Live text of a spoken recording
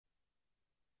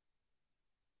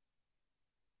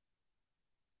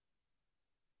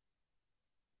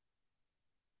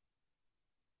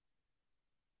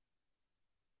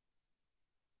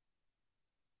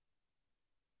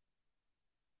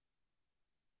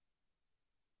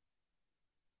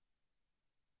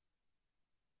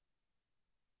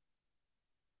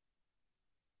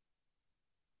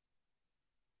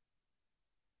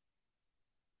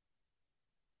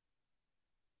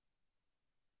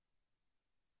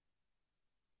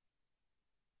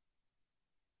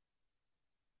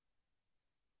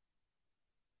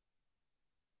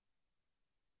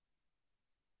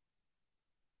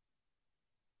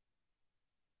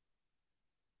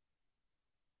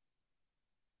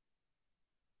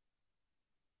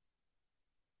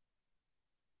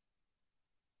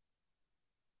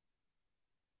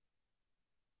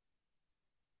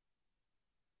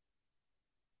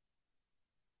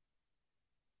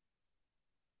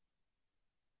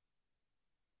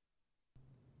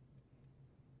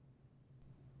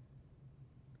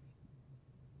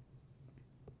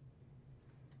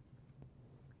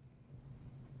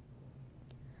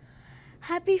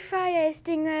Happy Friday,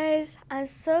 Stingrays! I'm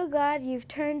so glad you've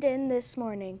turned in this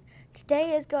morning.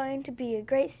 Today is going to be a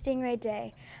great Stingray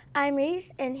day. I'm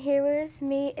Reese, and here with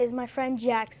me is my friend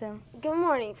Jackson. Good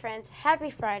morning, friends. Happy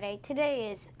Friday. Today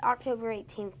is October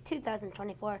 18th,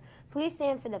 2024. Please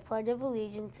stand for the Pledge of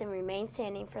Allegiance and remain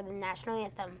standing for the National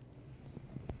Anthem.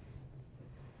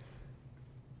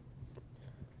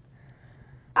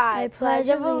 I pledge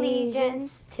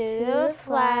allegiance to the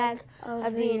flag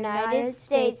of the United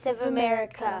States of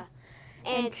America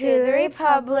and to the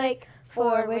republic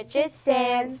for which it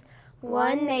stands,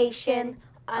 one nation,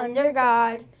 under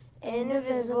God,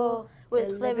 indivisible, with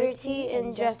liberty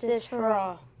and justice for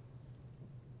all.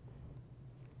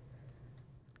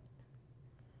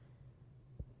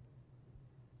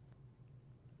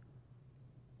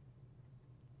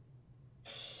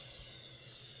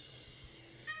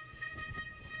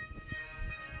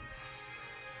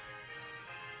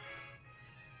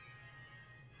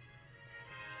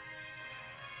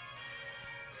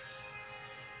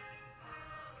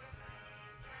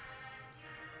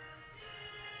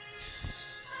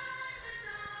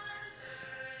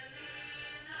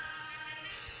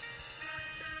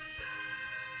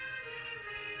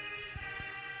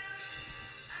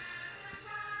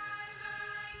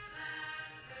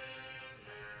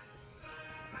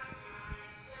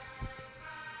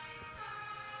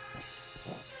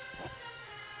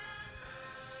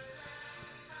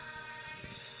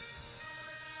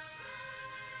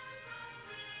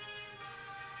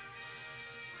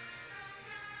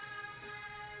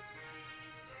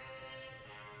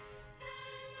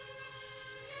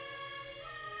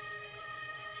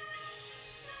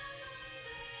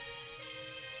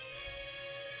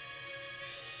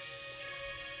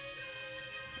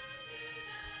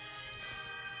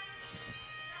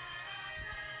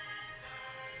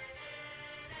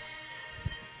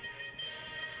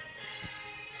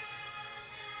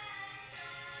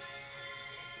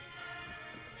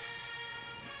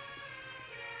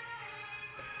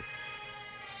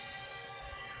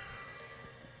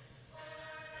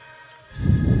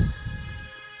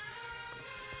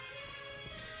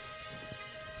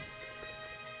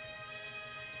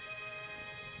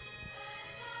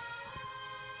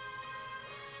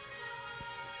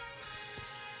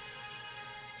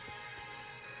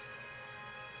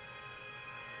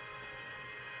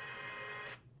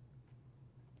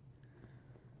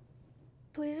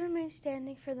 Please remain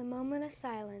standing for the moment of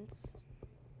silence.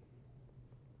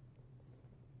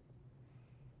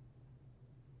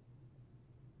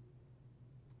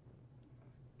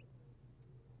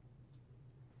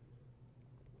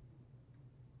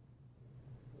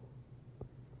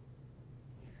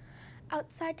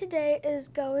 Outside today is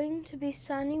going to be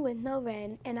sunny with no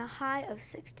rain and a high of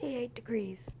 68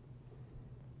 degrees.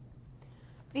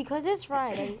 Because it's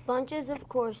Friday, lunches, of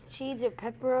course, cheese or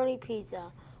pepperoni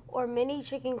pizza or mini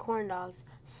chicken corn dogs.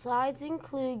 Sides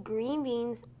include green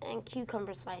beans and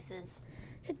cucumber slices.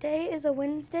 Today is a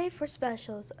Wednesday for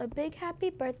specials. A big happy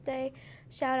birthday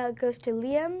shout out goes to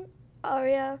Liam,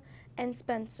 Aria, and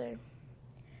Spencer.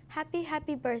 Happy,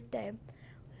 happy birthday.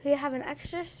 We have an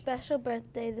extra special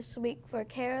birthday this week for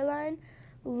Caroline,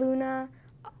 Luna,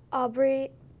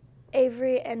 Aubrey,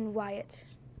 Avery, and Wyatt.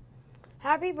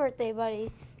 Happy birthday,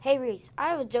 buddies. Hey, Reese,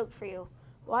 I have a joke for you.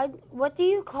 What do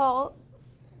you call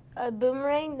a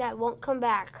boomerang that won't come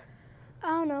back? I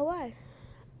don't know why.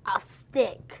 A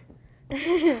stick.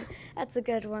 That's a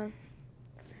good one.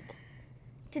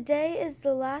 Today is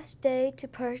the last day to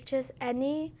purchase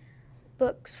any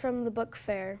books from the book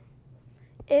fair.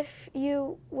 If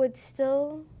you would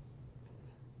still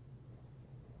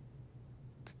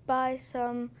buy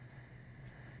something,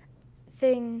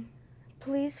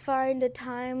 please find a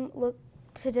time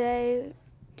today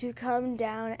to come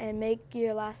down and make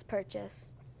your last purchase.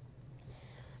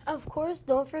 Of course,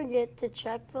 don't forget to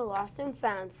check the lost and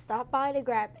found. Stop by to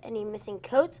grab any missing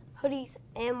coats, hoodies,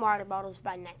 and water bottles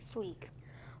by next week.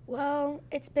 Well,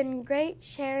 it's been great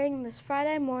sharing this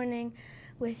Friday morning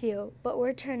with you, but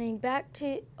we're turning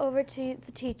over to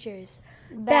the teachers.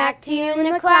 Back to you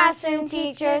in the classroom,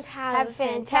 teachers. Have a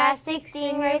fantastic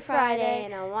Stingray Friday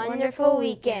and a wonderful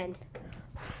weekend.